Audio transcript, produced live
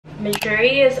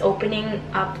Mejuri is opening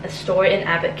up a store in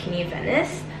Abercrombie,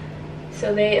 Venice.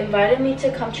 So they invited me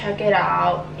to come check it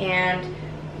out, and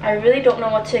I really don't know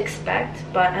what to expect,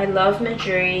 but I love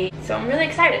Mejuri, so I'm really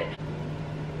excited.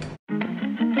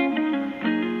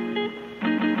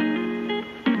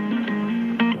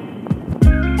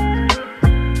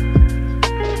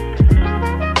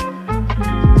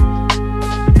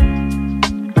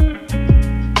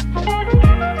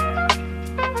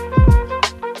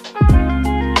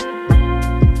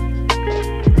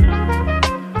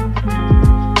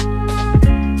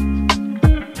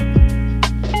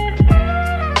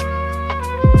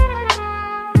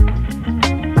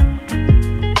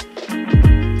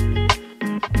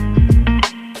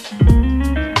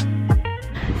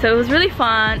 So it was really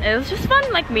fun. It was just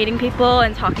fun like meeting people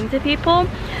and talking to people.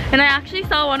 And I actually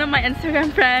saw one of my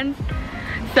Instagram friends.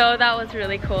 So that was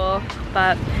really cool.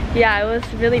 But yeah, it was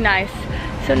really nice.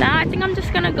 So now I think I'm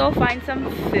just gonna go find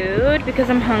some food because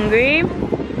I'm hungry.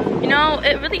 You know,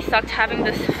 it really sucked having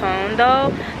this phone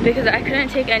though, because I couldn't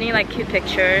take any like cute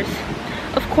pictures.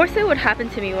 Of course it would happen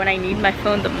to me when I need my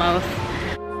phone the most.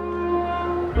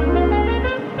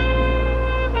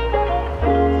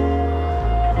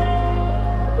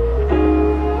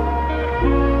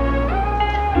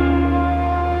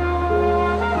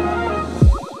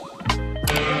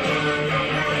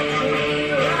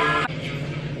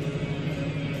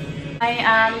 I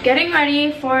am getting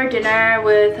ready for dinner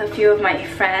with a few of my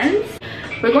friends.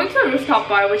 We're going to a rooftop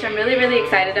bar, which I'm really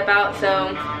excited about.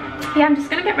 So yeah, I'm just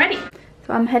gonna get ready.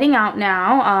 So I'm heading out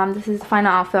now. This is the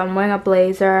final outfit. I'm wearing a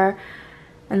blazer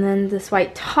and then this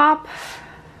white top.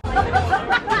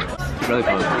 Really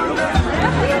cool.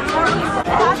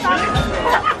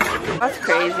 That's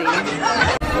crazy.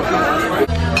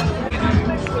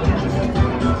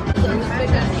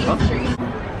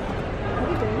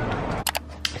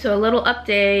 So a little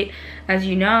update, as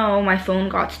you know, my phone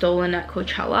got stolen at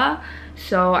Coachella.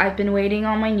 So I've been waiting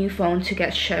on my new phone to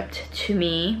get shipped to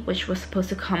me, which was supposed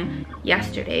to come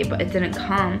yesterday, but it didn't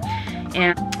come.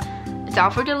 And it's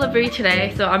out for delivery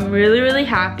today, so I'm really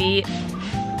happy.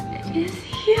 It is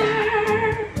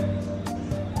here.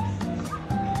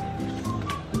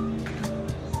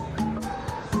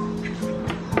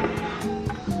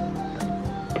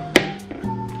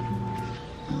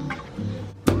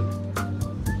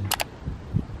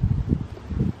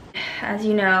 As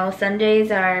you know,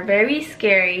 Sundays are very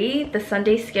scary. The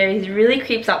Sunday scaries really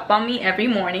creeps up on me every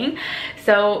morning.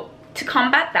 So to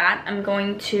combat that, I'm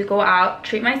going to go out,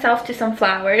 treat myself to some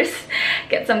flowers,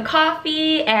 get some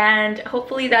coffee, and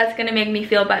hopefully that's gonna make me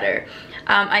feel better.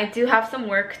 I do have some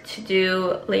work to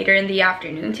do later in the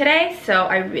afternoon today, so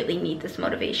I really need this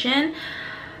motivation.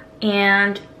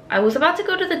 And I was about to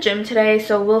go to the gym today,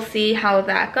 so we'll see how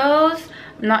that goes.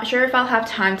 I'm not sure if I'll have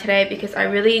time today because I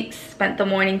really spent the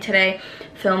morning today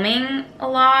filming a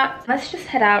lot. Let's just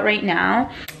head out right now.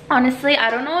 Honestly,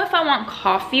 I don't know if I want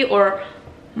coffee or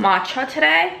matcha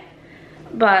today,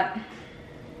 but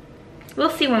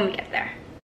we'll see when we get there.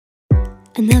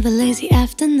 Another lazy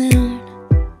afternoon.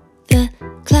 The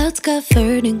clouds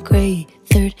covered in gray.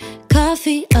 Third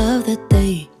coffee of the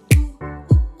day.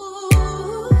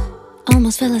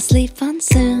 Almost fell asleep on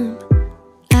Zoom.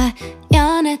 I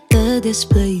yawn at the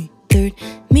display. Third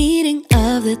meeting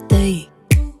of the day.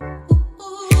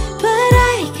 But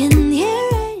I can hear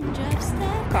raindrops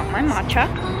step. Got my matcha.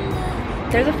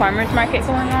 There's a farmer's market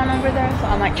going on over there, so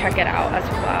I might check it out as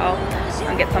well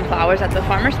and get some flowers at the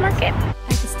farmer's market. I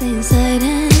can stay inside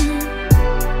and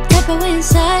tap away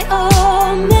inside. Oh.